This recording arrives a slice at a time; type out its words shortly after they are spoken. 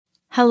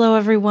Hello,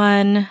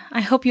 everyone.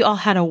 I hope you all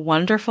had a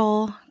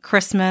wonderful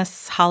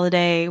Christmas,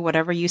 holiday,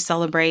 whatever you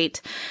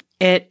celebrate.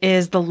 It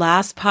is the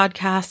last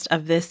podcast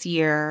of this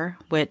year,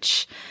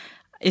 which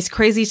is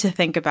crazy to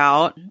think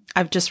about.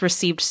 I've just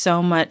received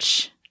so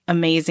much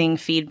amazing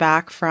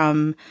feedback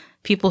from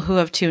people who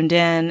have tuned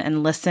in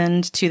and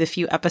listened to the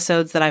few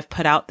episodes that I've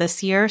put out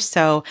this year.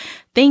 So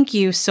thank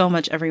you so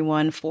much,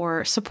 everyone,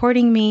 for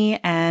supporting me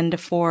and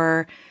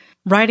for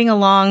riding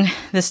along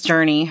this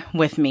journey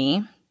with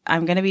me.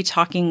 I'm going to be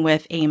talking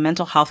with a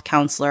mental health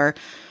counselor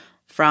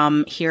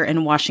from here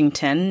in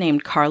Washington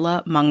named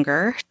Carla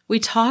Munger.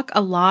 We talk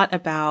a lot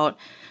about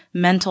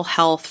mental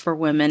health for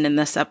women in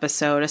this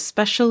episode,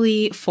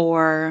 especially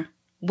for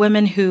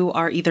women who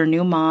are either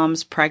new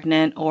moms,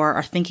 pregnant, or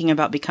are thinking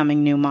about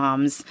becoming new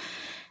moms.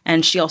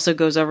 And she also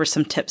goes over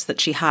some tips that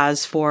she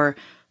has for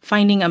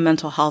finding a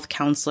mental health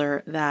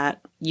counselor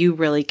that you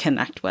really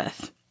connect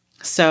with.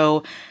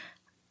 So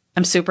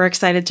I'm super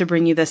excited to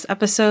bring you this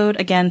episode.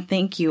 Again,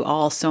 thank you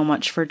all so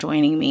much for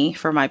joining me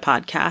for my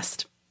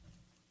podcast,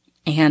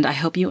 and I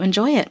hope you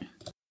enjoy it.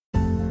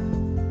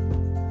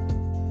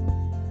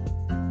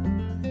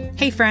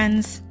 Hey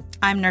friends,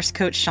 I'm Nurse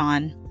Coach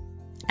Shawn,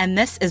 and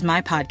this is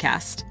my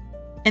podcast.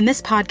 In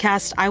this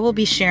podcast, I will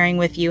be sharing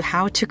with you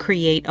how to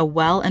create a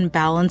well and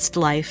balanced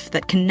life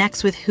that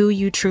connects with who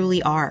you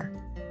truly are.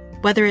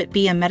 Whether it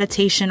be a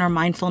meditation or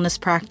mindfulness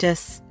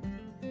practice,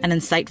 an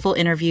insightful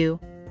interview,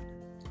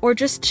 or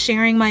just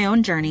sharing my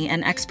own journey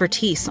and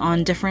expertise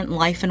on different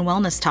life and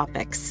wellness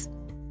topics.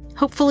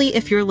 Hopefully,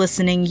 if you're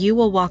listening, you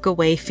will walk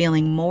away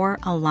feeling more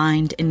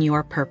aligned in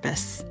your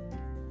purpose.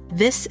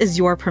 This is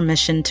your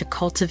permission to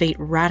cultivate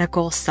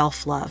radical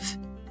self-love.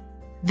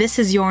 This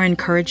is your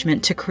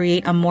encouragement to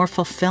create a more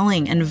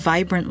fulfilling and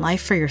vibrant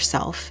life for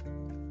yourself.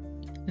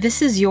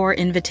 This is your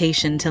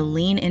invitation to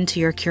lean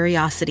into your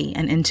curiosity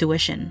and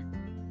intuition.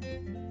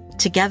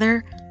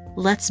 Together,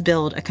 let's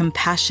build a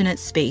compassionate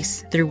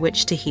space through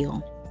which to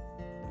heal.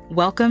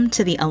 Welcome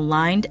to the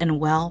Aligned and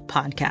Well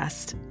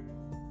podcast.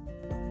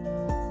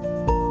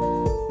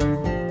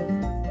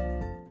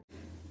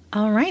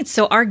 All right,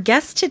 so our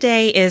guest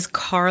today is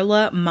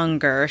Carla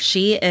Munger.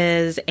 She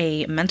is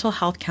a mental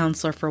health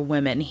counselor for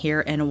women here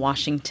in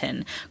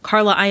Washington.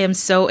 Carla, I am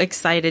so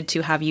excited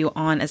to have you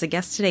on as a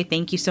guest today.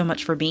 Thank you so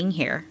much for being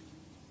here.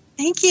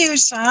 Thank you,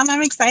 Shawn.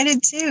 I'm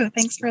excited too.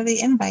 Thanks for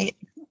the invite.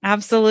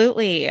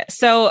 Absolutely.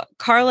 So,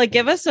 Carla,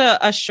 give us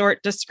a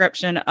short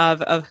description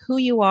of who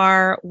you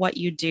are, what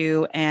you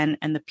do, and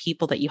the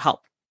people that you help.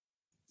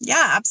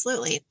 Yeah,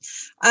 absolutely.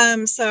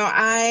 So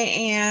I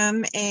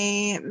am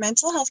a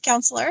mental health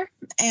counselor,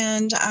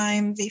 and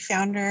I'm the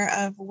founder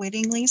of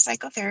Wittingly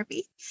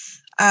Psychotherapy.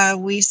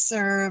 We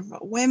serve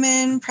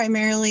women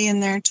primarily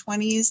in their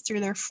 20s through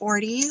their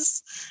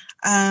 40s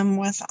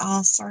with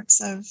all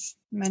sorts of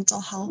mental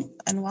health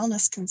and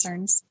wellness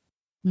concerns.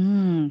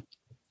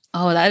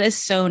 Oh, that is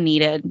so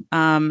needed.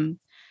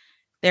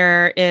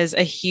 There is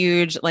a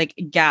huge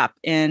gap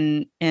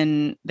in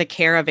the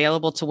care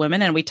available to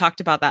women. And we talked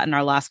about that in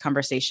our last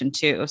conversation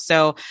too.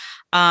 So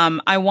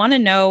I want to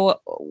know,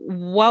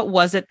 what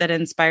was it that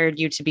inspired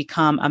you to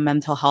become a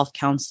mental health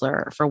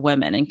counselor for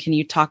women? And can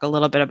you talk a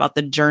little bit about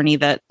the journey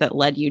that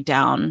led you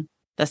down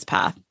this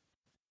path?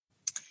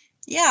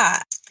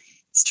 Yeah,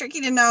 it's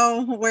tricky to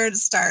know where to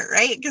start,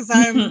 right? Because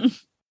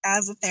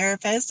as a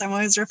therapist, I'm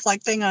always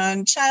reflecting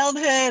on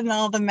childhood and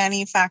all the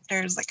many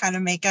factors that kind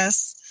of make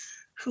us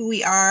who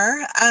we are.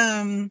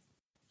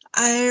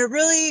 I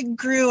really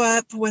grew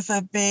up with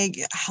a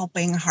big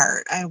helping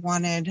heart. I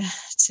wanted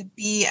to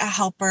be a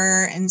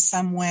helper in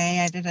some way.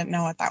 I didn't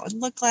know what that would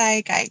look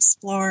like. I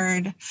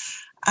explored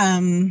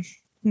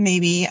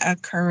maybe a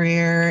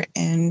career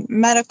in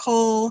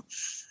medical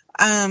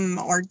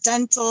or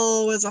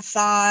dental was a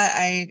thought.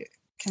 I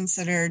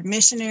considered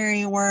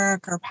missionary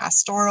work or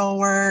pastoral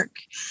work.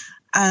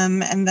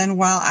 And then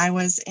while I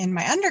was in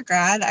my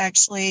undergrad, I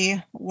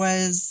actually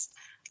was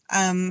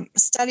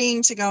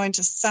studying to go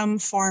into some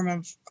form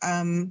of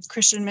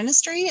Christian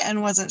ministry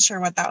and wasn't sure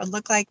what that would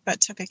look like,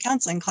 but took a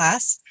counseling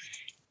class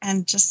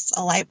and just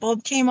a light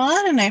bulb came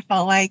on and I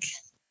felt like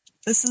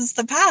this is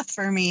the path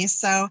for me.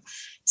 So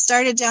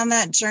started down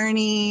that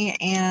journey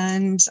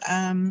and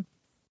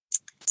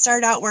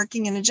started out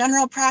working in a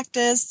general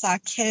practice, saw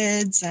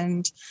kids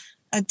and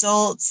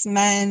adults,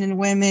 men and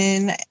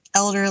women,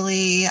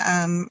 elderly,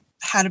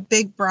 had a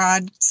big,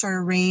 broad sort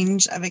of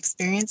range of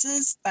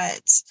experiences.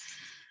 But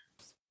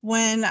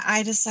when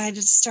I decided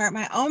to start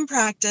my own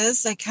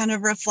practice, I kind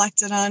of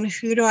reflected on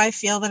who do I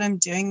feel that I'm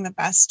doing the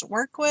best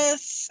work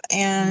with?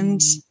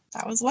 And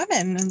that was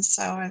women. And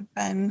so I've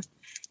been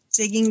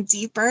digging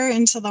deeper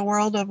into the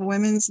world of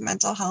women's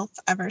mental health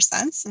ever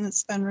since. And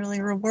it's been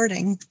really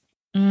rewarding.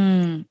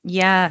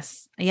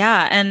 Yes.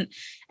 Yeah. And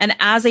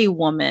as a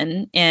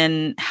woman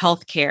in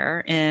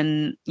healthcare,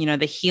 in,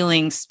 the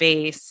healing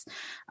space,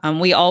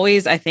 we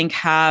always, I think,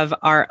 have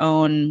our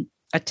own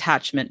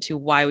attachment to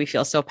why we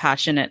feel so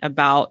passionate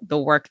about the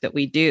work that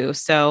we do.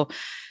 So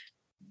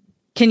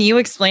can you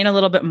explain a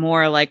little bit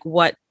more,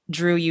 what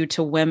drew you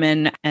to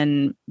women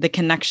and the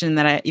connection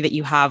that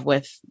you have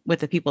with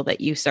the people that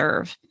you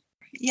serve.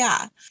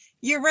 Yeah,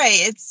 you're right.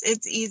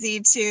 It's easy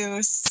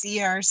to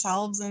see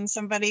ourselves in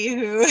somebody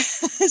who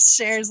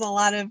shares a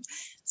lot of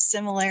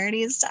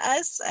similarities to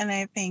us. And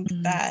I think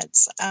that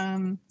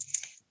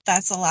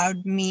that's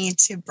allowed me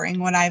to bring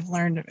what I've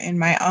learned in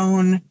my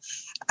own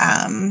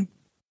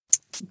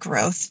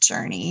growth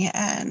journey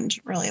and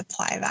really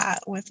apply that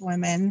with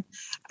women.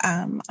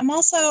 I'm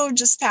also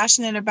just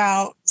passionate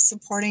about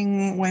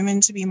supporting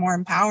women to be more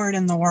empowered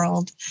in the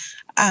world.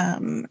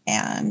 And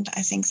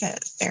I think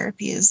that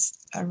therapy is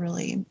a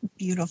really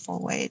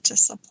beautiful way to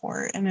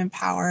support and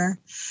empower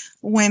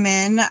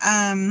women.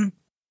 I'm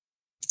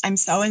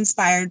so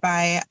inspired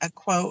by a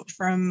quote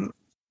from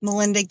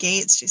Melinda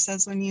Gates. She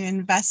says, when you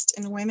invest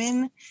in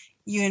women,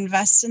 you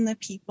invest in the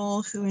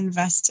people who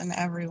invest in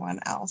everyone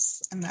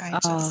else. And I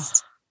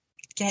just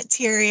get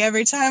teary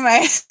every time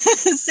I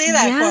say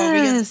that quote,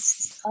 because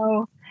it's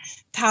so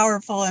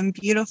powerful and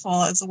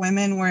beautiful. As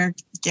women, we're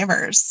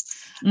givers.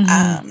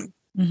 And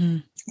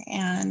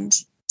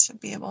to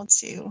be able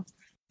to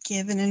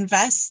give and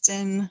invest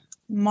in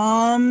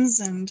moms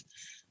and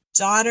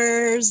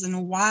daughters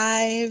and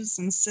wives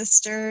and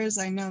sisters,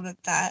 I know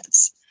that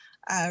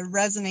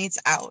resonates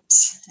out,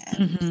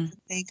 and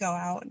they go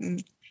out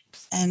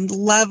and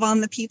love on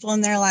the people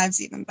in their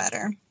lives even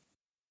better.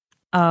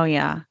 Oh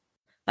yeah,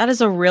 that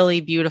is a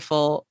really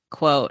beautiful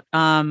quote.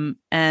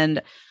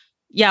 And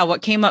yeah,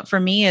 what came up for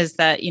me is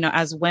that, you know,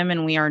 as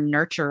women, we are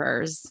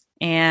nurturers,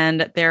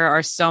 and there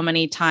are so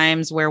many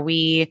times where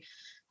we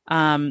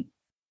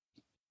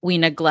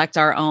neglect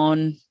our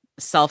own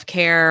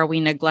self-care, we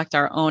neglect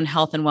our own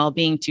health and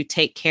well-being to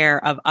take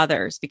care of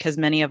others, because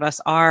many of us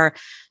are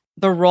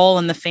the role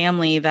in the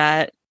family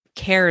that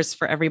cares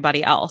for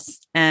everybody else.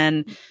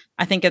 And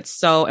I think it's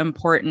so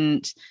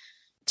important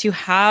to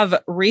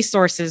have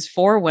resources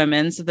for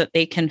women so that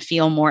they can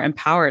feel more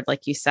empowered,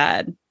 like you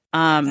said.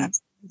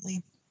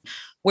 Absolutely.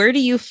 Where do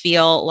you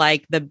feel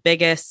like the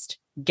biggest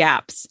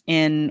gaps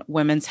in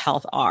women's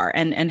health are,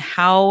 and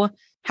how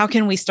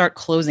can we start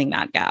closing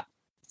that gap?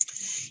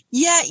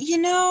 Yeah, you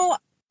know,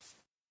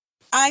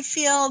 I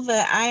feel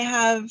that I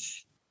have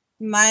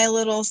my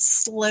little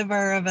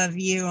sliver of a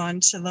view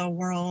onto the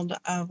world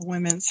of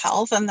women's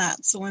health, and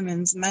that's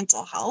women's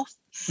mental health.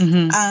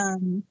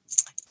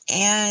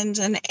 And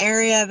an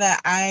area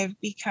that I've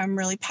become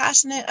really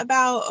passionate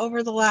about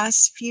over the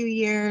last few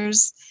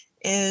years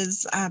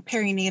is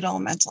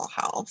perinatal mental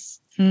health,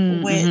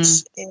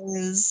 which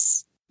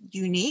is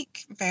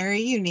unique,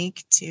 very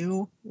unique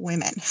to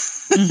women.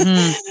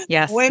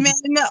 Yes. Women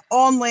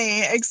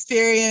only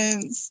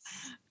experience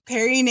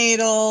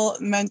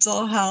perinatal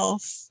mental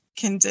health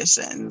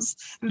conditions.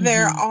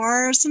 There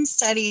are some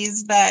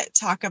studies that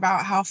talk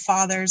about how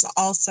fathers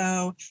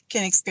also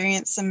can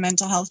experience some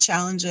mental health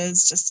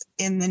challenges just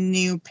in the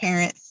new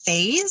parent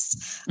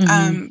phase.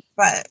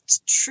 But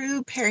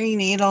true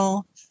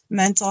perinatal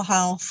mental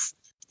health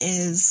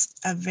is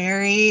a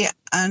very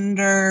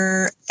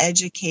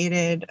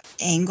undereducated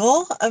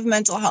angle of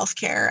mental health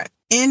care,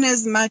 in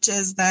as much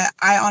as that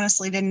I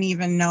honestly didn't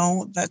even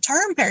know the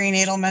term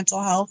perinatal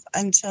mental health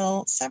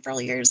until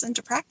several years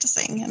into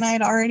practicing. And I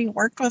had already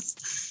worked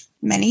with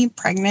many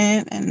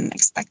pregnant and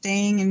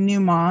expecting and new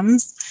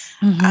moms.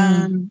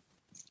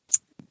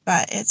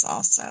 But it's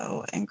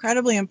also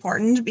incredibly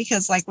important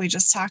because, like we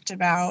just talked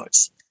about,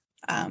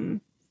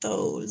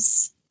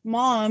 those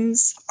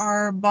moms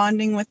are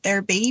bonding with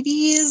their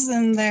babies,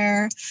 and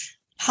they're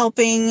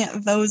helping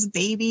those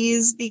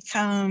babies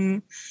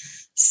become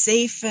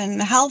safe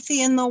and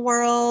healthy in the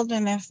world.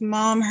 And if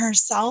mom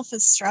herself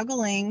is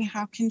struggling,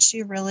 how can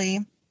she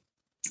really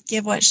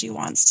give what she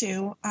wants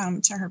to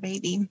her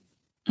baby?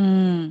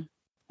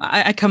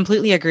 I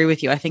completely agree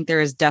with you. I think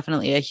there is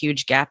definitely a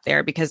huge gap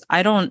there, because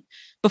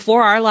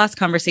before our last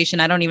conversation,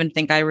 I don't even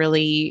think I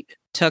really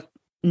took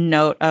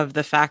note of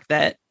the fact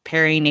that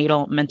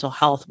perinatal mental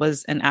health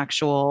was an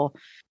actual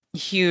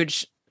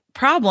huge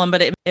problem,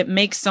 but it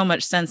makes so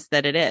much sense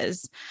that it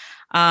is.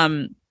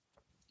 I'm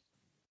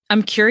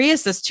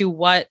curious as to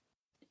what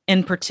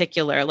in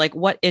particular, like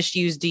what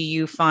issues do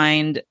you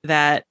find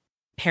that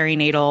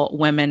perinatal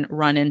women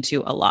run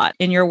into a lot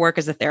in your work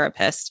as a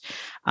therapist?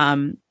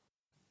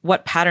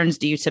 What patterns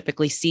do you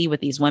typically see with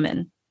these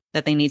women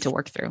that they need to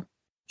work through?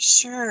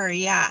 Sure.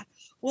 Yeah.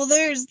 Well,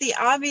 there's the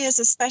obvious,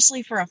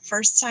 especially for a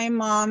first-time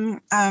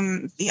mom,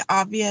 the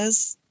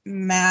obvious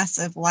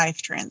massive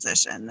life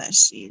transition that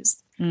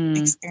she's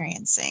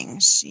experiencing.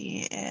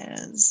 She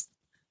is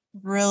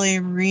really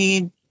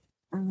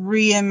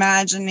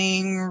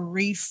reimagining,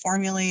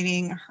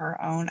 reformulating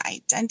her own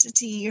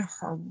identity,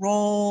 her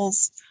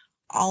roles,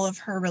 all of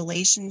her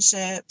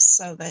relationships,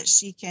 so that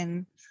she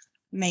can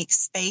make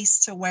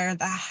space to wear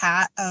the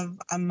hat of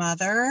a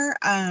mother.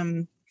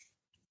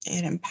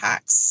 It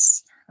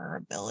impacts her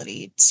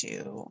ability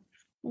to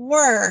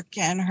work,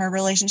 and her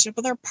relationship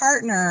with her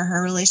partner,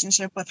 her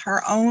relationship with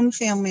her own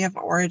family of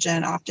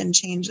origin often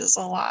changes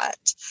a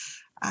lot.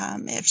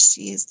 If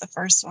she's the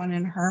first one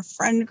in her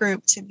friend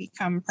group to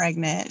become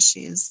pregnant,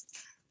 she's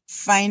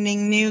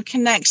finding new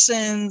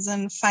connections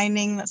and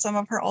finding that some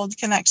of her old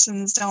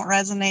connections don't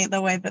resonate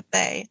the way that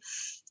they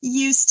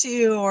used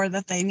to, or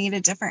that they need a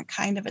different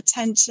kind of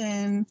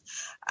attention.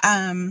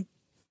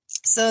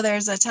 So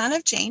there's a ton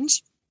of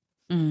change.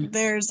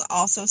 There's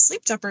also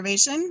sleep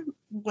deprivation,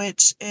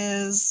 which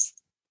is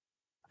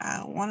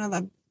one of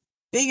the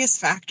biggest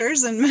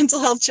factors in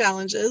mental health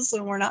challenges.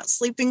 When we're not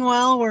sleeping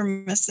well, we're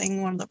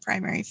missing one of the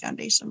primary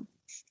foundation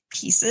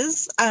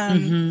pieces.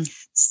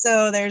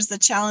 So there's the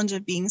challenge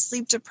of being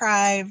sleep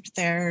deprived.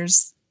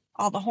 There's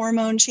all the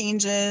hormone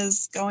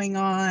changes going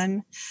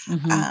on.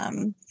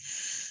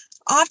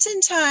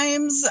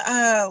 Oftentimes,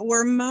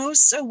 we're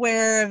most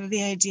aware of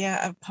the idea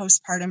of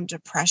postpartum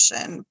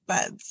depression,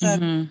 but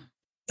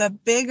the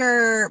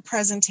bigger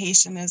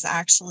presentation is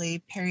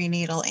actually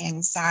perinatal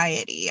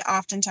anxiety.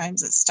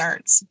 Oftentimes it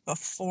starts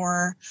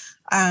before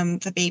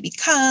the baby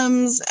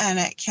comes, and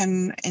it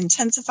can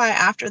intensify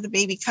after the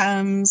baby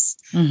comes.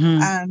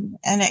 And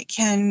it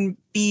can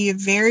be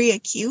very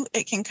acute.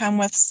 It can come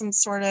with some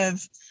sort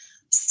of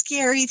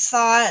scary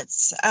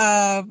thoughts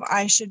of,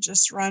 I should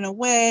just run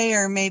away,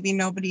 or maybe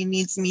nobody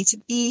needs me to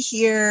be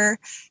here.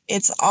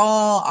 It's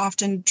all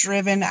often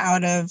driven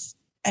out of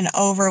an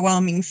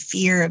overwhelming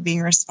fear of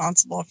being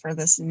responsible for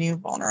this new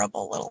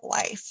vulnerable little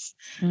life.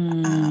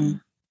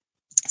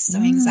 So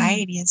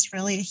anxiety is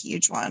really a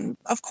huge one.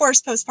 Of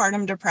course,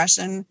 postpartum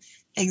depression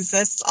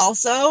exists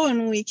also,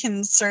 and we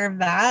can serve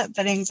that,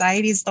 but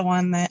anxiety is the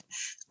one that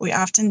we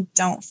often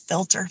don't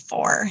filter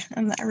for,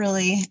 and that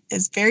really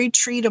is very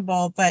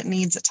treatable, but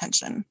needs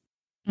attention.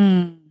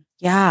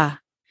 Yeah.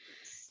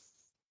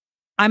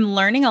 I'm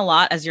learning a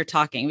lot as you're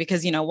talking,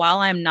 because, while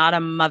I'm not a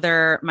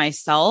mother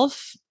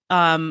myself,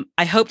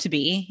 I hope to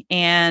be.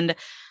 And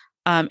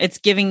it's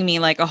giving me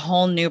like a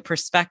whole new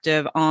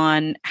perspective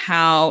on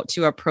how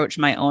to approach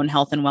my own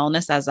health and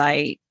wellness as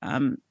I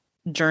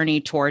journey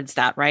towards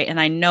that. Right. And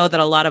I know that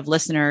a lot of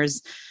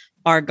listeners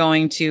are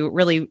going to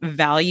really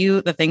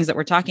value the things that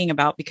we're talking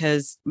about,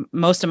 because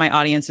most of my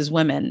audience is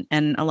women,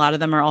 and a lot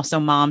of them are also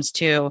moms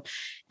too.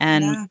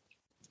 And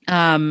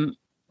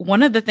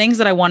one of the things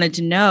that I wanted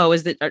to know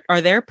is that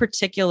are there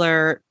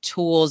particular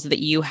tools that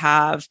you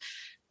have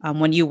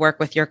when you work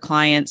with your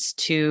clients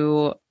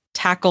to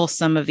tackle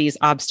some of these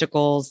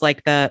obstacles,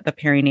 like the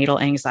perinatal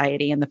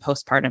anxiety and the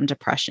postpartum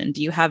depression?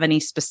 Do you have any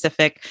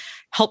specific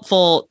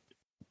helpful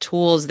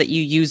tools that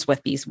you use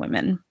with these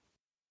women?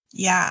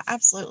 Yeah,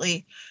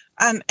 absolutely.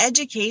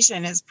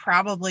 Education is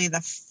probably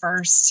the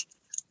first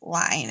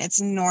line.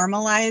 It's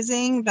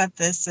normalizing that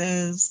this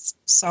is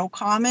so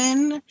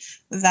common,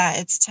 that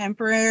it's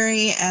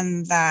temporary,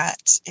 and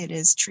that it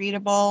is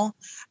treatable.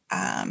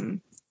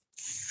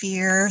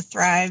 Fear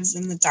thrives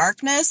in the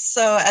darkness.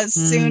 So as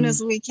soon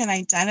as we can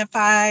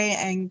identify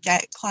and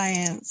get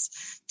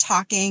clients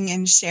talking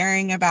and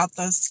sharing about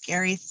those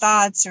scary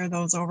thoughts or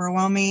those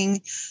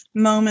overwhelming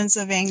moments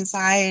of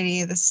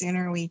anxiety, the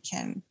sooner we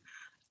can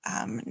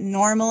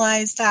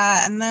normalize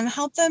that, and then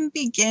help them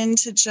begin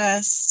to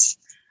just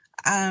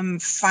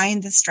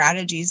find the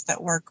strategies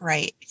that work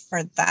right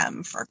for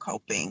them for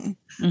coping.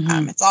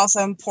 It's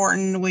also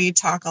important. We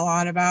talk a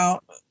lot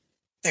about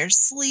their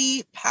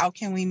sleep. How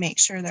can we make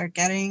sure they're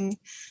getting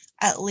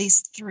at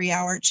least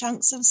 3-hour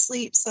chunks of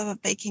sleep so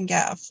that they can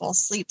get a full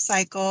sleep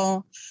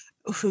cycle?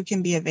 Who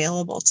can be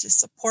available to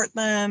support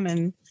them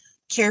and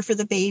care for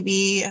the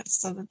baby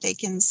so that they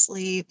can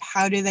sleep?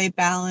 How do they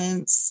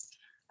balance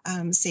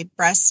say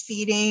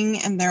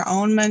breastfeeding and their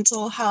own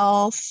mental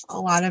health? A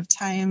lot of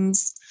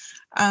times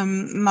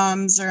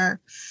moms are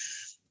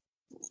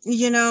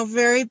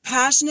very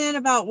passionate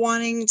about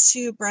wanting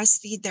to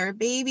breastfeed their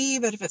baby,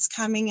 but if it's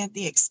coming at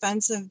the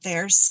expense of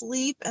their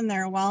sleep and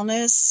their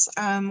wellness,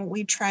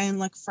 we try and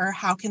look for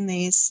how can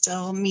they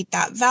still meet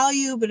that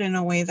value, but in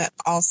a way that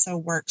also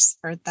works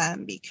for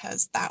them,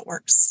 because that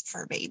works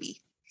for baby.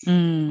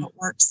 What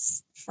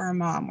works for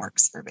mom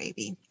works for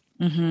baby.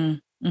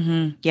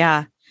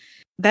 Yeah.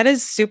 That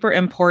is super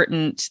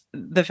important.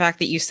 The fact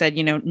that you said,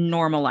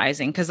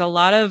 normalizing, because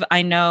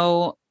I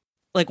know,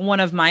 like,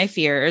 one of my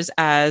fears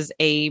as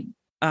a,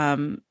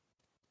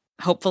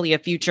 hopefully a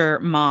future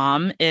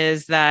mom,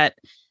 is that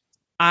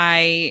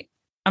I'm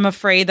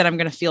afraid that I'm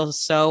going to feel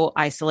so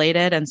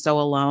isolated and so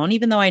alone,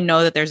 even though I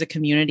know that there's a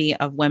community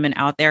of women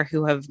out there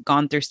who have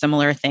gone through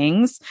similar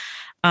things.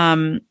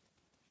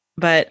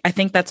 But I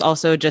think that's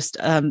also just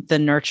the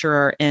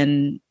nurturer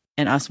in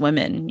us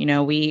women.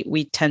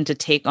 We tend to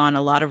take on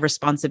a lot of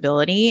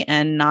responsibility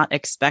and not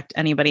expect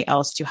anybody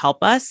else to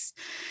help us.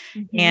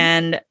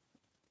 And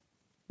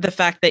the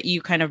fact that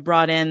you kind of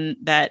brought in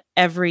that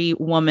every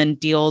woman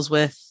deals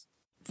with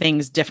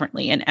things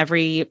differently, and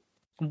every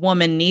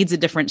woman needs a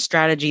different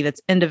strategy that's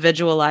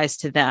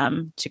individualized to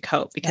them to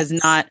cope, because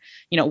it's not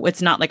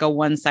like a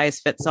one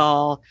size fits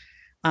all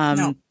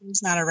no,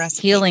 it's not a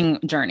recipe. Healing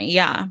journey.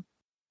 Yeah,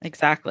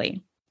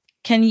 exactly.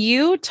 Can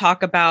you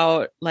talk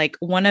about like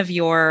one of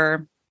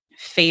your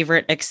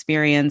favorite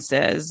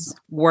experiences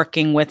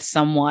working with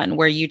someone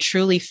where you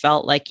truly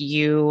felt like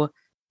you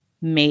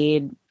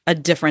made a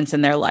difference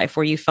in their life,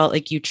 where you felt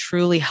like you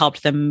truly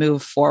helped them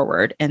move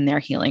forward in their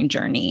healing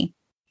journey?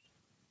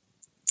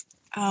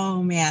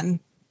 Oh man,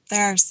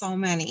 there are so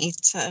many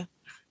to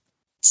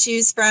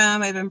choose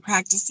from. I've been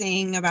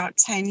practicing about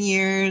 10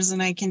 years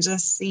and I can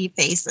just see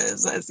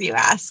faces as you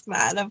ask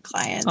that of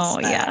clients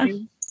Oh, that yeah.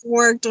 I've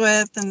worked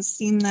with and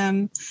seen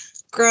them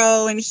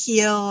grow and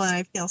heal. And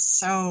I feel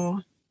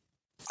so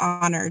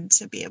honored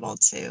to be able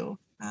to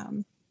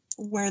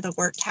wear the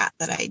work hat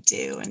that I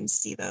do and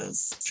see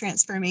those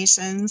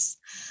transformations.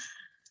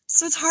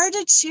 So it's hard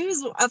to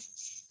choose a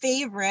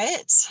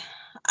favorite.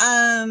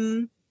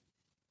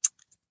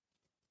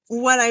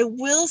 What I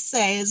will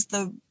say is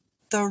the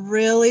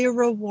really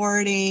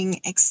rewarding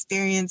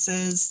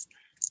experiences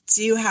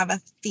do have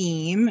a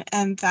theme,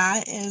 and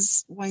that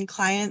is when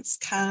clients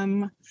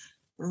come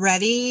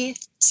ready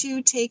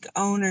to take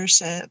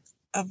ownership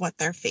of what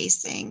they're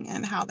facing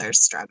and how they're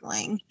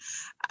struggling.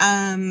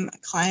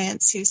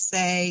 Clients who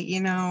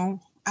say,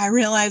 I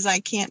realize I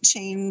can't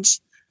change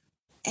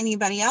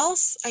anybody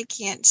else. I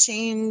can't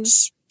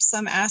change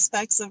some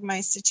aspects of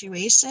my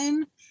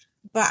situation,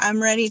 but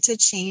I'm ready to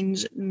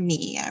change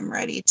me. I'm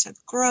ready to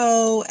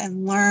grow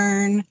and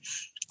learn,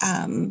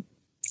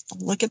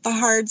 look at the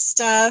hard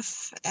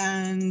stuff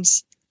and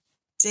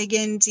dig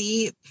in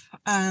deep.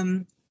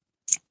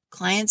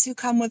 Clients who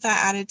come with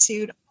that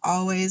attitude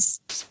always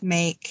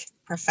make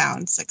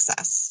profound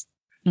success.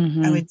 I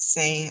Mm-hmm. would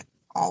say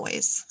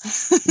always.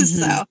 Mm-hmm.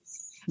 So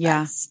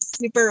Yeah. that's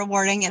super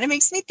rewarding. And it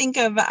makes me think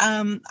of,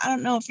 I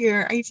don't know if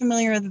are you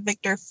familiar with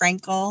Viktor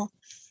Frankl?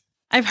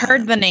 I've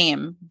heard the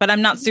name, but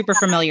I'm not super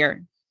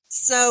familiar.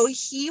 So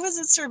he was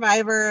a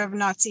survivor of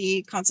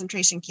Nazi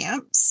concentration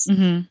camps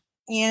Mm-hmm.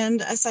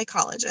 and a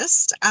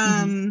psychologist.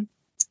 Mm-hmm.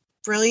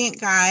 Brilliant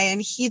guy. And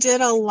he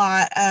did a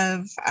lot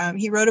of,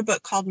 he wrote a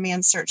book called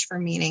Man's Search for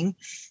Meaning.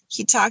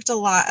 He talked a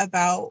lot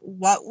about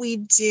what we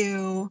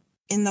do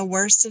in the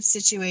worst of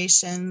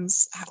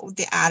situations,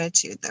 the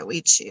attitude that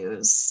we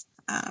choose.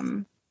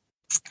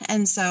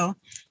 And so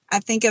I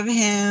think of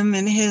him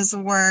and his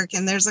work,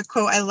 and there's a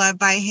quote I love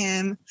by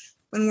him: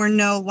 when we're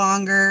no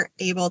longer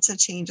able to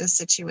change a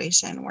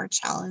situation, we're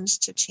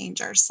challenged to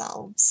change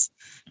ourselves.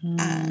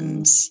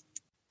 And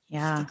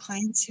the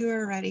clients who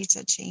are ready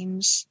to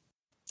change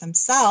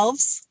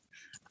themselves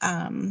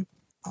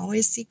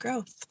always see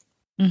growth.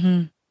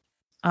 Mm-hmm.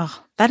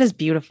 Oh, that is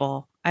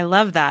beautiful. I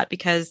love that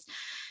because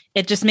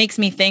it just makes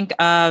me think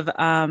of,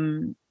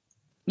 that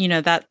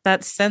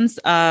sense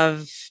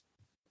of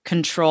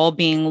control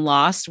being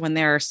lost when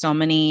there are so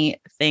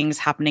many things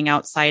happening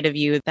outside of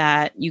you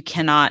that you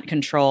cannot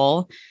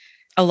control.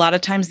 A lot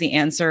of times the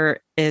answer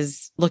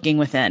is looking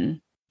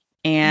within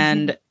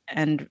and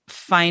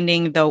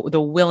finding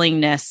the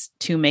willingness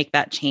to make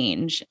that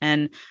change.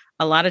 And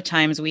a lot of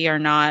times we're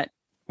not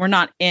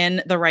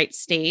in the right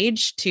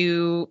stage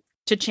to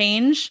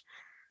change.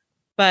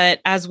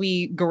 But as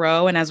we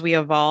grow and as we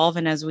evolve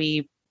and as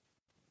we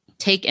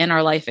take in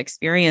our life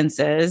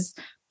experiences,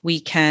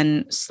 we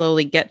can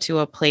slowly get to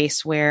a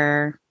place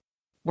where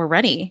we're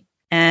ready.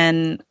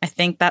 And I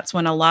think that's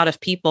when a lot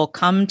of people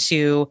come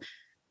to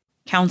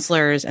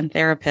counselors and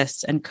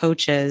therapists and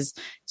coaches.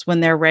 It's when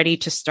they're ready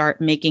to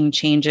start making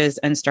changes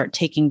and start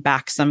taking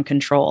back some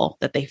control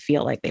that they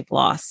feel like they've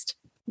lost.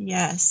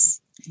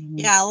 Yes. Mm-hmm.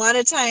 Yeah. A lot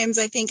of times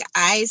I think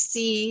I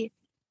see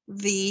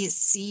the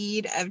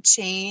seed of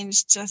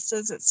change just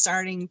as it's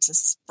starting to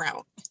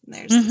sprout.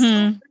 There's this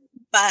little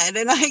bud,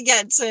 and I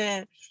get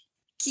to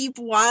keep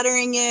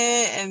watering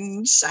it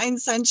and shine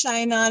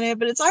sunshine on it,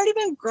 but it's already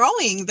been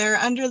growing there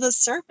under the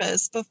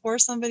surface before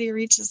somebody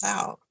reaches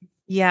out.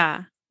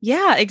 Yeah.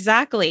 Yeah,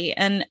 exactly.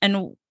 And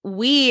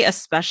we,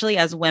 especially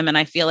as women,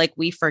 I feel like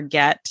we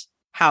forget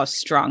how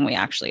strong we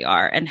actually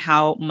are and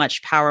how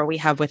much power we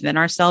have within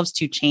ourselves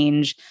to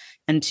change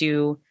and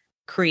to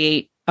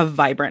create a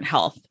vibrant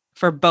health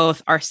for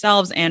both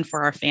ourselves and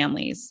for our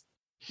families.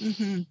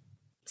 Mm-hmm.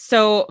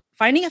 So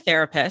finding a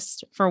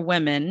therapist for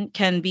women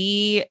can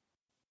be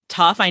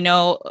tough. I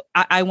know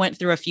I went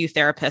through a few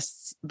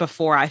therapists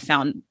before I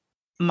found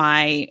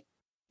my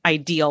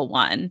ideal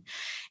one.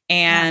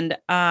 And,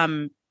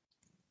 and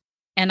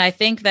I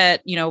think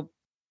that,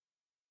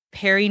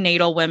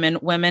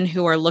 perinatal women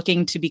who are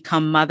looking to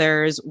become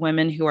mothers,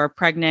 women who are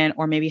pregnant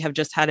or maybe have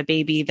just had a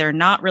baby, they're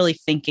not really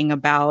thinking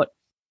about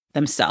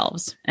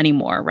themselves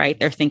anymore, right?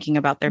 They're thinking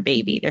about their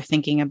baby. They're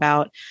thinking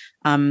about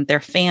their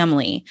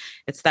family.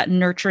 It's that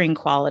nurturing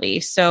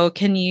quality. So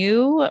can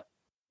you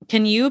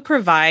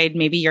provide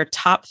maybe your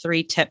top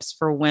 3 tips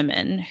for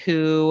women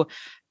who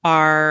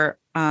are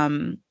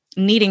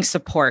needing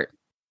support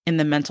in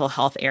the mental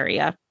health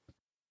area?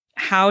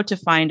 How to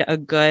find a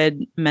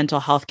good mental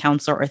health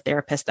counselor or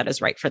therapist that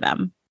is right for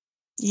them?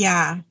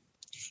 Yeah.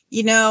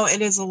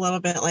 It is a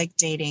little bit like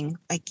dating.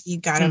 Like you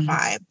got to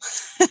vibe.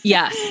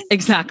 Yes,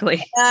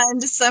 exactly.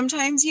 And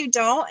sometimes you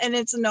don't, and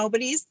it's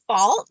nobody's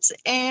fault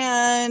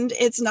and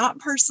it's not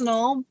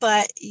personal,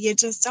 but you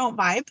just don't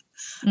vibe.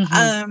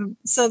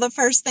 So the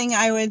first thing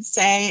I would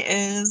say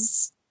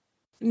is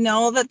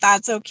know that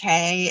that's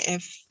okay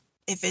if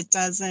it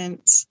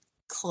doesn't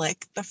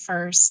click the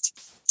first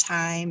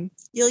time.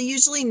 You'll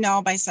usually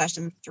know by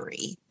session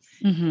 3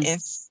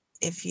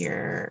 if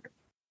you're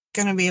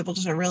going to be able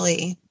to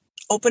really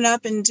open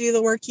up and do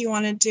the work you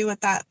want to do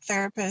with that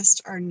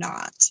therapist or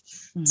not.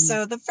 Mm-hmm.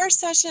 So the first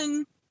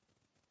session,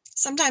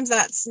 sometimes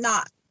that's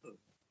not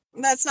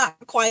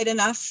quite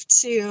enough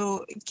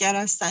to get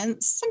a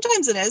sense.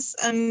 Sometimes it is,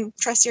 and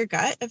trust your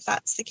gut if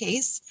that's the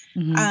case.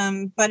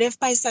 Mm-hmm. But if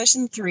by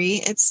session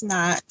 3, it's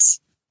not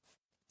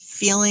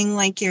feeling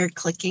like you're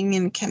clicking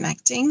and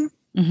connecting,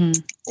 mm-hmm.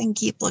 then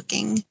keep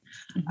looking.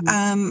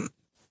 Mm-hmm.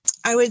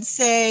 I would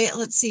say,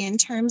 let's see, in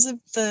terms of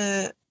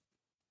the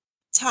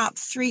top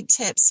 3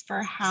 tips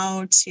for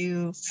how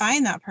to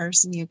find that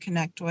person you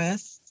connect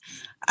with,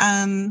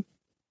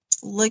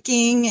 look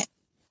in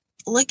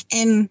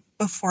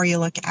before you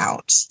look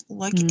out.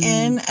 Look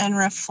in and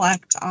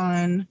reflect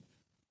on,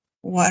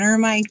 what are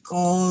my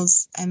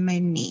goals and my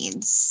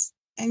needs?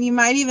 And you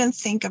might even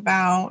think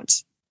about,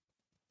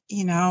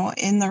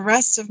 in the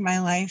rest of my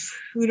life,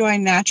 who do I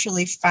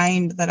naturally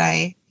find that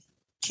I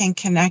can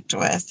connect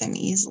with and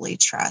easily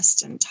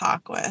trust and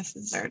talk with?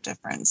 Is there a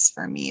difference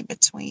for me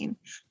between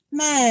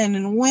men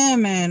and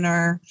women,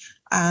 or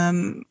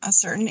a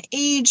certain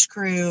age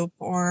group,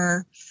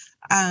 or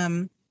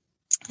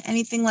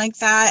anything like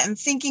that? And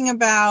thinking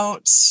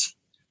about,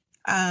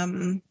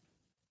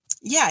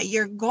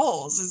 your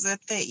goals. Is it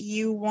that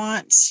you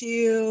want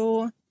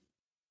to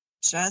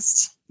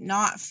just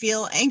not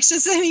feel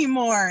anxious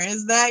anymore?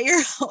 Is that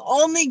your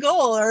only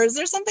goal? Or is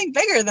there something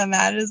bigger than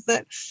that? Is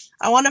that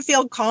I want to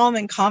feel calm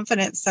and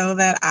confident so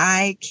that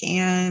I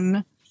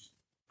can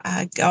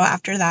go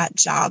after that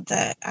job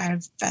that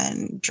I've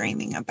been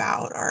dreaming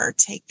about, or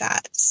take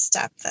that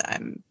step that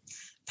I'm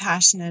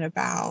passionate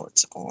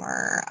about?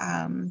 Or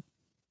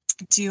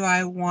do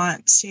I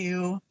want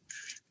to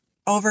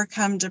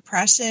overcome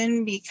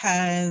depression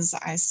because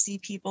I see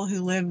people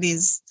who live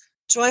these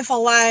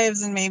joyful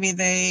lives, and maybe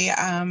they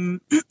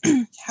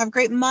have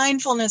great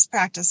mindfulness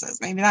practices?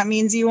 Maybe that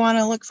means you want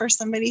to look for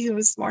somebody who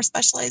is more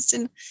specialized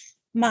in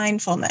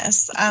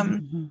mindfulness.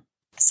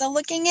 So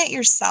looking at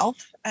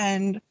yourself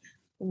and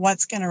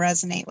what's going to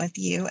resonate with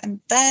you, and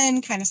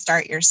then kind of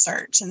start your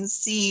search and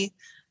see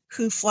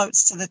who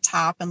floats to the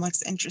top and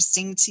looks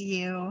interesting to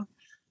you.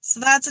 So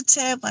that's a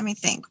tip. Let me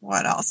think.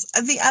 What else?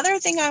 The other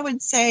thing I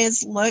would say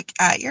is look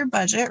at your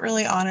budget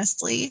really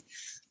honestly.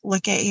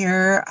 Look at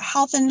your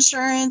health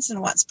insurance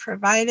and what's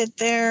provided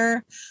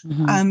there.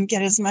 Mm-hmm.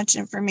 Get as much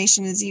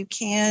information as you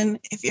can.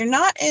 If you're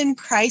not in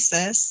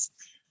crisis,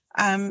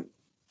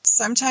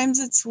 sometimes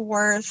it's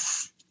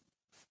worth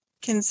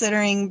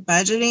considering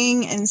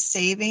budgeting and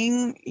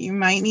saving. You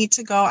might need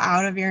to go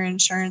out of your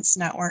insurance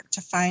network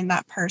to find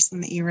that person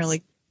that you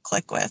really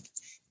click with.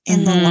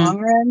 In the long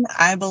run,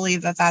 I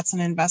believe that that's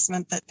an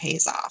investment that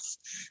pays off,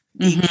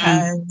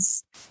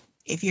 because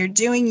if you're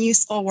doing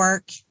useful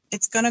work,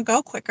 it's going to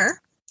go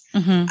quicker.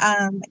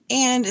 And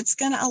it's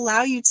going to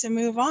allow you to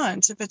move on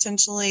to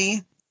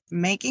potentially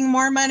making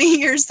more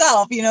money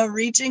yourself,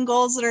 reaching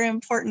goals that are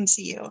important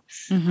to you.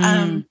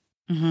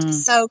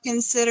 So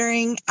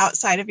considering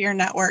outside of your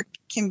network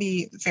can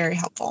be very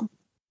helpful.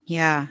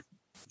 Yeah.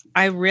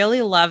 I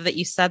really love that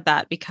you said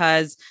that,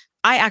 because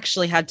I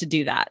actually had to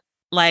do that.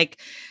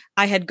 Like,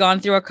 I had gone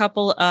through a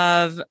couple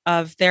of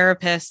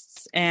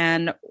therapists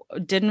and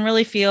didn't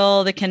really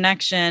feel the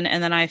connection.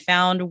 And then I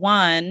found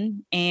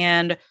one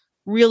and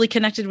really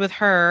connected with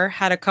her,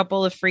 had a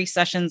couple of free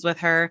sessions with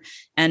her,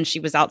 and she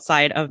was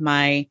outside of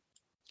my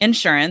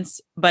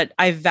insurance, but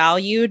I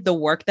valued the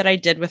work that I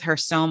did with her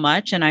so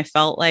much. And I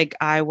felt like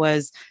I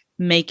was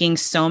making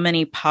so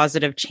many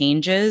positive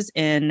changes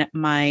in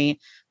my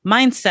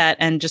mindset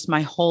and just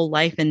my whole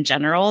life in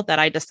general, that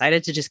I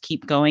decided to just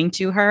keep going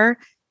to her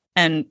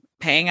and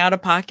paying out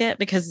of pocket,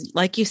 because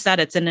like you said,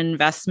 it's an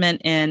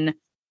investment in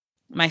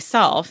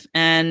myself.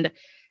 And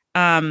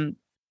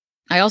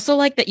I also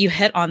like that you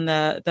hit on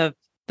the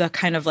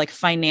kind of like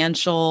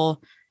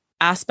financial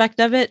aspect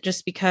of it,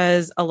 just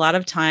because a lot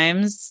of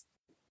times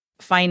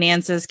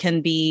finances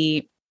can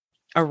be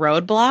a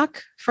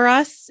roadblock for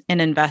us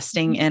in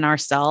investing in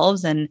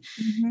ourselves and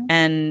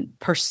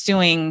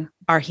pursuing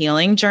our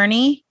healing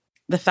journey.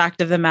 The fact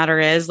of the matter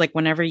is, like,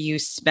 whenever you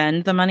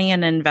spend the money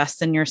and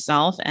invest in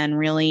yourself and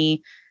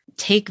really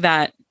take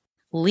that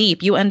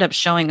leap, you end up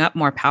showing up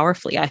more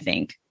powerfully, I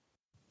think.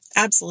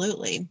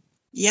 Absolutely.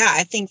 Yeah.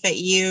 I think that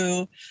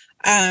you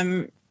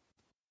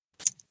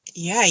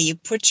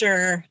put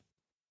your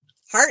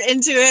heart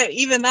into it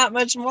even that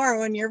much more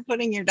when you're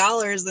putting your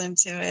dollars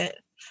into it.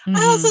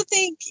 I also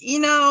think,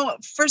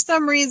 for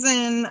some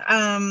reason,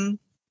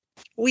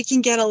 we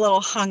can get a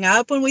little hung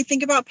up when we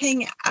think about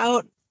paying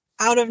out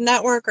of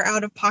network or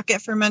out of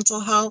pocket for mental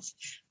health.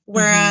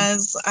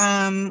 Whereas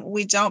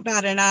we don't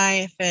bat an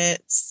eye if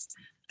it's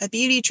a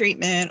beauty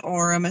treatment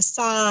or a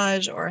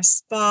massage or a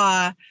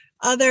spa,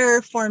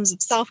 other forms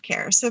of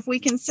self-care. So if we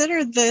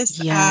consider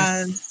this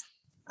as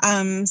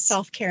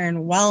self-care and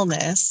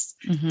wellness,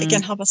 it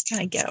can help us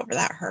kind of get over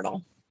that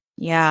hurdle.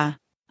 Yeah,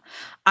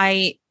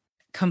 I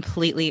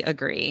completely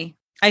agree.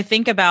 I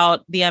think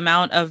about the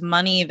amount of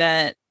money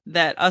that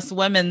that us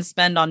women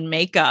spend on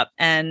makeup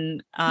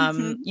and,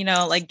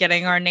 like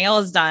getting our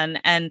nails done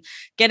and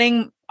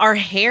getting our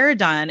hair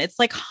done. It's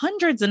like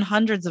hundreds and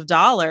hundreds of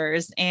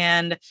dollars.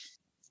 And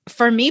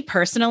for me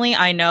personally,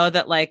 I know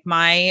that like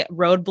my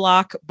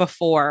roadblock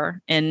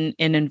before in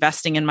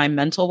investing in my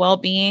mental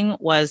well-being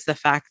was the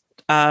fact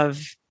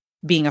of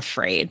being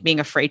afraid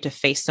to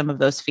face some of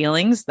those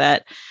feelings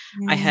that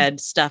I had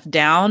stuffed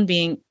down,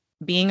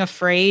 being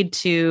afraid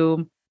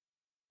to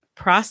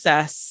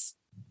process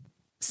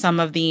some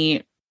of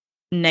the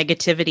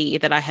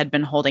negativity that I had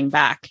been holding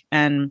back.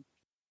 And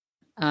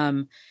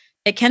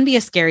it can be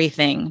a scary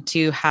thing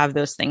to have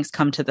those things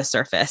come to the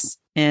surface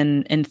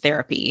in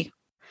therapy.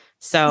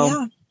 So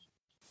yeah,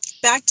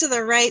 back to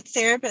the right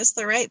therapist.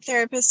 The right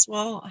therapist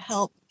will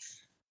help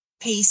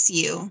pace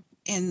you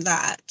in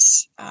that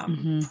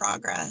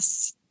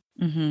progress.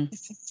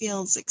 If it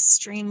feels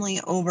extremely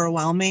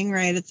overwhelming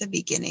right at the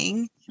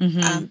beginning,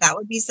 that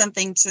would be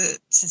something to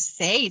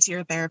say to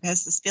your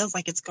therapist. This feels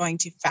like it's going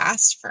too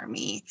fast for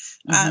me.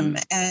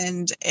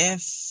 And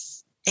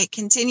if it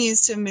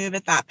continues to move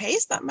at that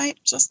pace, that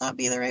might just not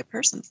be the right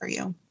person for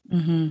you.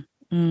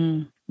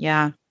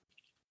 Yeah.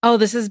 Oh,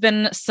 this has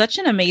been such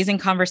an amazing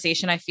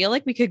conversation. I feel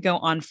like we could go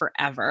on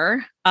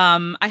forever.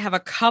 I have a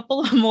couple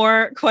of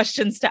more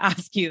questions to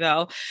ask you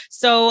though.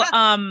 So,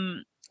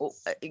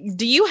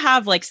 do you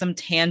have like some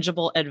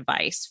tangible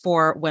advice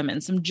for women,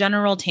 some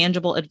general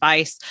tangible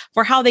advice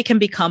for how they can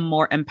become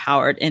more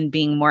empowered in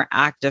being more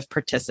active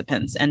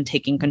participants and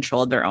taking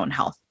control of their own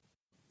health?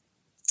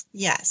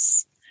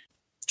 Yes.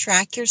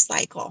 Track your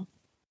cycle.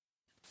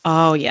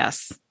 Oh,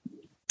 yes.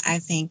 I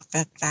think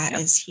that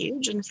is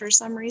huge. And for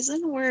some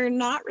reason, we're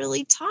not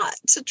really taught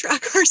to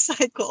track our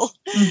cycle.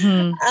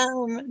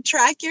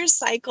 Track your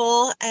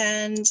cycle,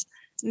 and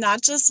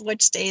not just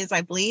which days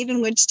I bleed and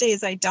which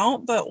days I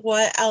don't, but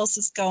what else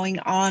is going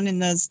on in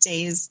those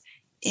days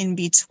in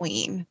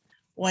between.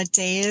 What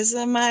days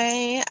am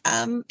I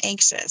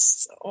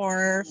anxious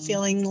or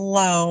feeling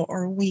low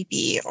or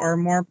weepy or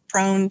more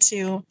prone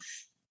to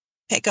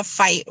pick a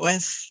fight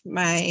with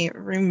my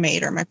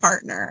roommate or my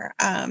partner?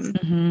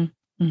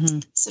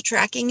 So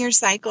tracking your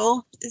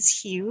cycle is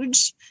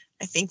huge.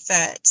 I think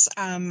that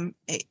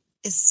it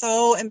is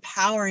so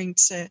empowering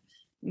to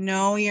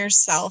know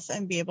yourself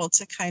and be able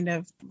to kind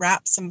of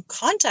wrap some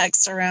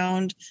context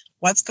around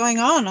what's going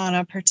on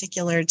a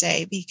particular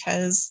day,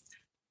 because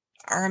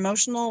our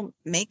emotional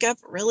makeup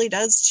really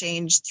does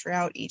change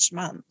throughout each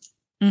month.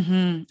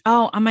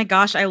 Oh my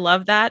gosh. I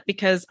love that,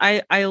 because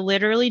I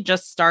literally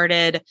just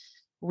started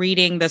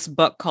reading this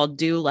book called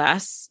Do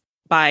Less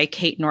by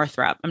Kate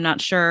Northrup. I'm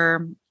not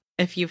sure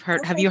if you've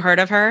heard, have you heard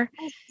of her?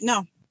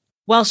 No.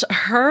 Well,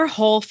 her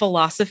whole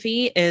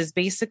philosophy is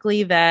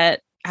basically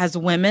that as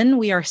women,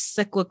 we are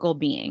cyclical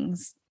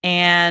beings,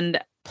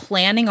 and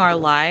planning our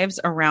lives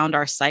around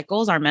our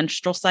cycles, our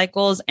menstrual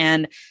cycles,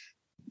 and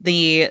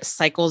the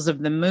cycles of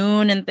the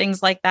moon and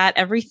things like that,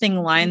 everything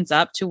lines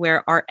up to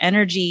where our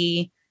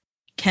energy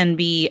can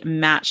be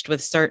matched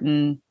with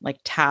certain like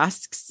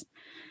tasks.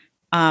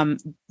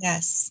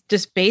 Yes.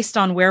 Just based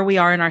on where we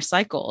are in our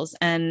cycles.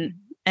 And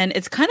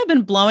it's kind of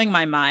been blowing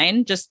my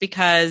mind, just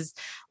because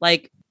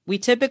like we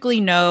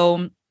typically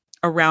know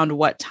around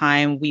what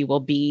time we will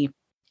be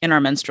in our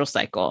menstrual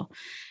cycle,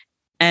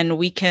 and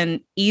we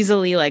can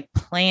easily like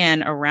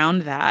plan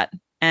around that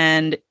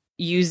and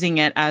using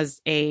it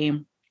as a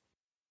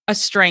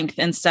strength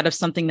instead of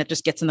something that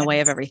just gets in the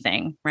way of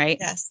everything. Right.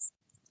 Yes.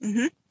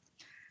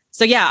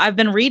 So yeah, I've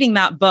been reading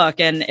that book,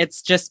 and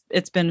it's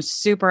been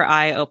super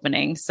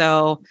eye-opening.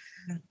 So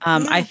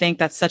I think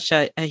that's such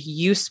a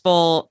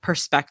useful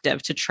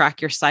perspective to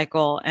track your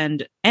cycle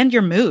and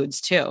your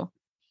moods too.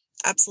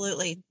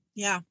 Absolutely.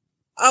 Yeah.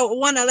 Oh,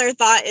 one other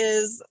thought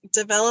is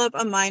develop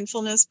a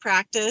mindfulness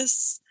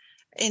practice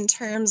in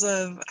terms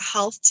of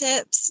health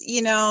tips.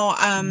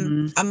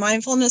 A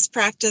mindfulness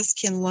practice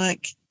can look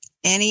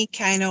any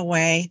kind of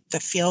way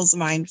that feels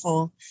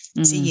mindful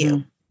to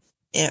you.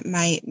 It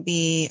might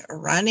be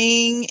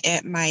running.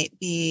 It might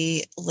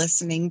be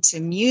listening to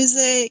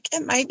music.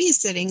 It might be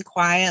sitting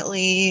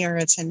quietly or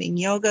attending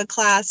yoga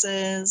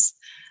classes.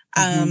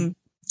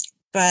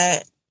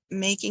 But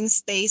making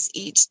space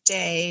each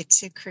day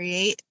to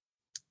create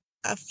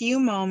a few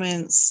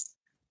moments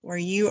where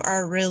you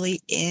are really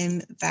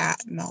in that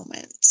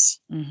moment.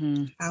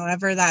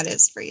 However that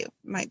is for you. It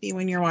might be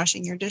when you're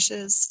washing your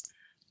dishes,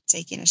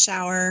 taking a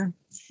shower.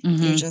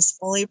 You're just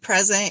fully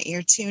present.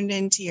 You're tuned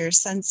into your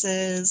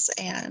senses,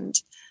 and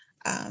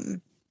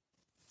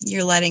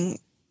you're letting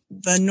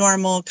the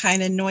normal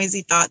kind of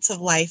noisy thoughts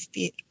of life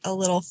be a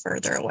little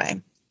further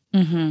away.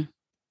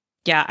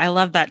 Yeah, I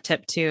love that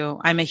tip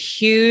too. I'm a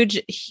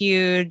huge,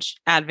 huge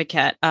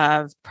advocate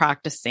of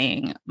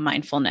practicing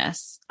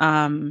mindfulness.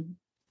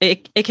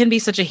 It can be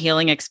such a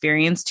healing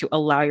experience to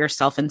allow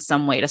yourself in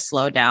some way to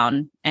slow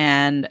down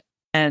and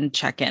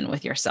check in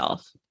with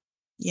yourself.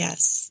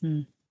 Yes.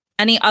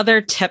 Any other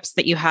tips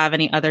that you have,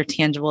 any other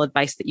tangible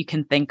advice that you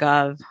can think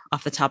of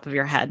off the top of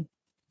your head?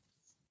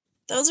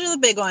 Those are the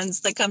big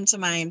ones that come to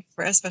mind,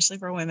 especially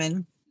for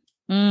women.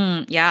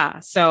 Yeah.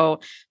 So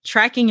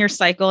tracking your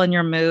cycle and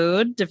your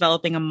mood,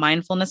 developing a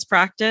mindfulness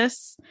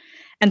practice.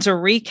 And to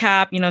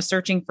recap,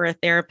 searching for a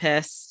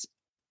therapist,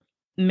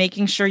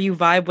 making sure you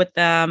vibe with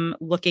them,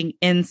 looking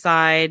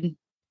inside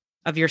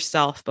of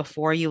yourself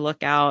before you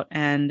look out,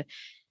 and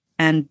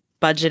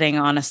budgeting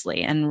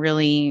honestly, and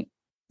really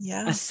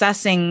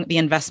assessing the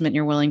investment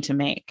you're willing to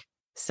make.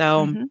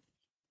 So,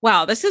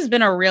 wow, this has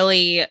been a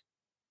really,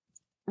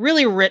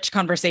 really rich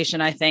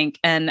conversation, I think.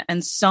 And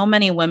so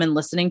many women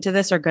listening to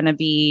this are going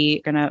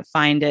to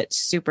find it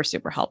super,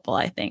 super helpful,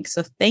 I think.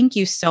 So thank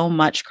you so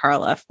much,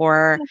 Carla,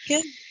 for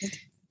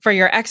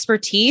your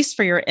expertise,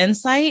 for your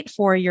insight,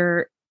 for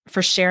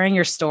sharing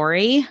your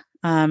story.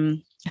 I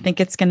think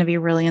it's going to be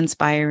really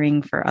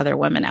inspiring for other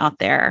women out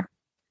there.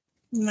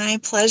 My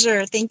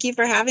pleasure. Thank you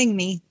for having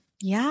me.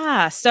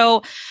 Yeah.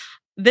 So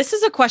this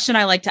is a question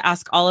I like to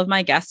ask all of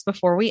my guests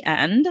before we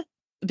end,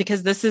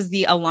 because this is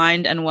the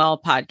Aligned and Well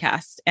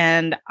podcast.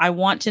 And I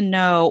want to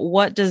know,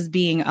 what does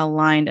being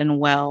aligned and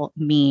well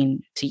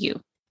mean to you?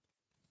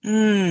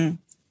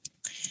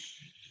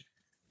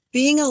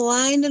 Being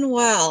aligned and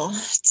well,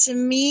 to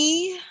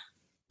me,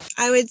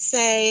 I would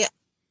say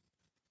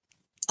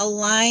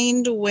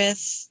aligned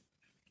with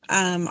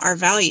our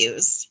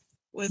values,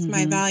 with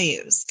my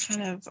values,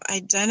 kind of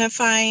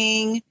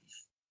identifying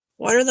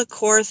what are the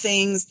core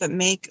things that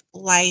make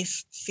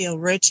life feel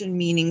rich and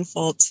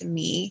meaningful to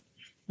me,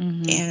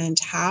 and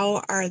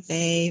how are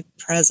they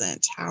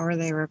present? How are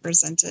they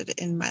represented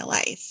in my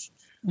life?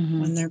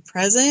 When they're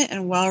present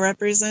and well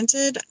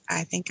represented,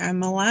 I think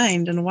I'm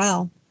aligned and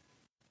well.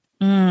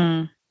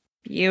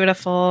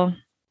 Beautiful.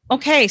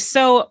 Okay.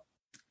 So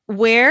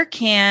where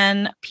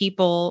can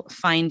people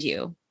find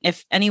you?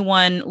 If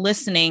anyone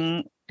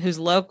listening who's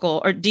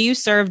local, or do you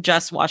serve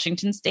just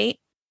Washington State?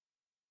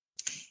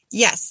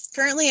 Yes.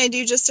 Currently, I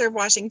do just serve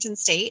Washington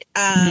State.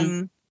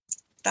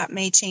 That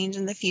may change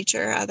in the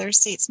future. Other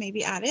states may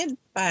be added,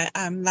 but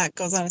that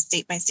goes on a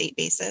state-by-state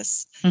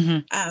basis.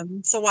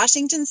 So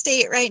Washington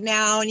State right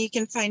now, and you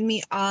can find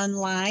me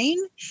online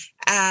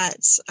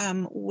at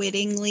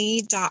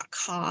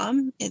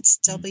wittingly.com. It's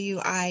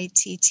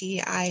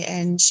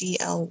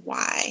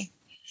WITTINGLY.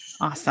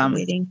 Awesome.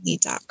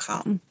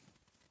 Wittingly.com.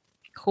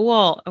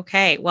 Cool.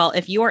 Okay. Well,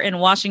 if you are in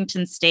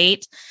Washington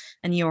State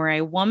and you are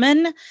a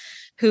woman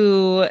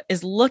who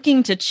is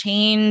looking to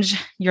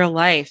change your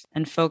life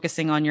and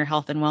focusing on your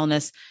health and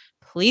wellness,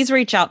 please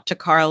reach out to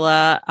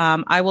Carla.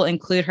 I will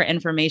include her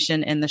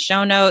information in the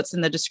show notes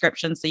and the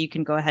description, so you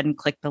can go ahead and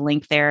click the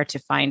link there to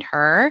find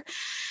her.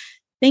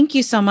 Thank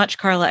you so much,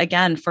 Carla,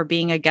 again, for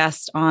being a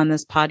guest on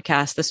this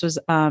podcast. This was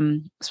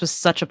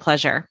such a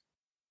pleasure.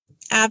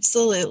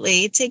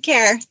 Absolutely. Take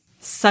care.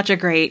 Such a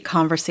great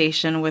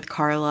conversation with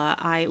Carla.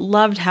 I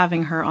loved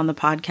having her on the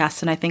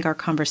podcast, and I think our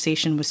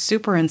conversation was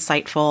super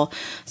insightful.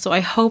 So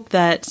I hope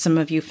that some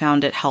of you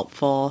found it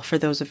helpful. For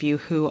those of you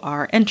who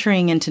are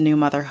entering into new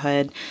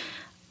motherhood,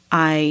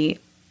 I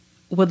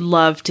would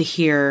love to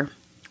hear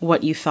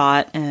what you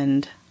thought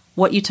and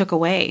what you took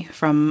away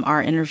from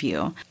our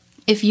interview.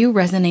 If you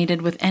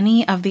resonated with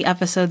any of the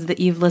episodes that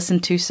you've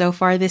listened to so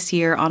far this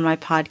year on my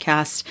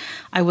podcast,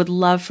 I would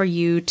love for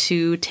you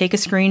to take a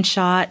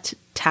screenshot,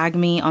 tag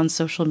me on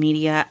social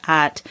media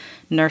at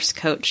Nurse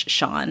Coach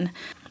Sean.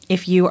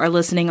 If you are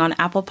listening on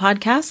Apple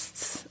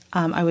Podcasts,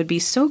 I would be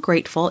so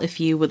grateful if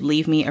you would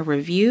leave me a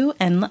review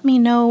and let me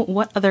know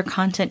what other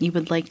content you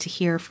would like to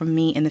hear from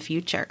me in the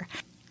future.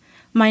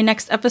 My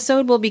next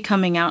episode will be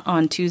coming out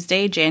on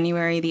Tuesday,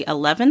 January the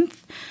 11th.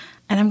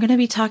 And I'm going to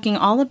be talking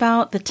all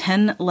about the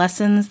 10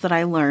 lessons that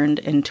I learned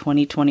in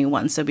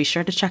 2021. So be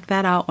sure to check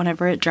that out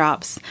whenever it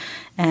drops,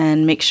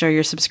 and make sure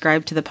you're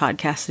subscribed to the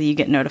podcast so you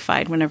get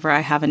notified whenever I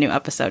have a new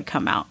episode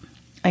come out.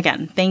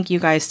 Again, thank you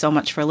guys so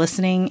much for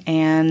listening.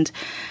 And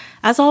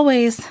as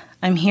always,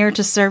 I'm here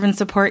to serve and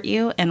support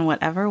you in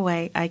whatever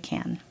way I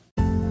can.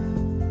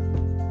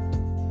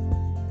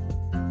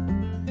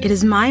 It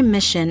is my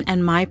mission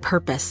and my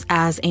purpose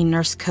as a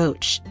nurse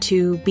coach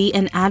to be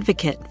an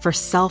advocate for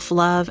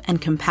self-love and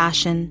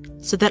compassion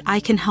so that I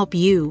can help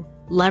you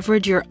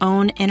leverage your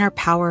own inner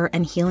power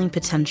and healing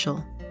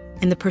potential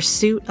in the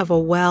pursuit of a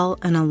well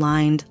and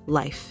aligned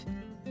life.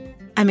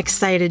 I'm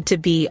excited to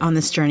be on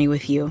this journey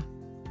with you.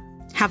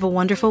 Have a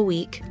wonderful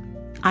week.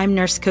 I'm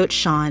Nurse Coach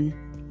Sean.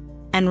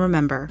 And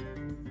remember,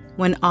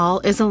 when all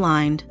is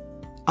aligned,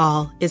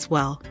 all is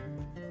well.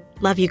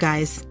 Love you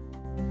guys.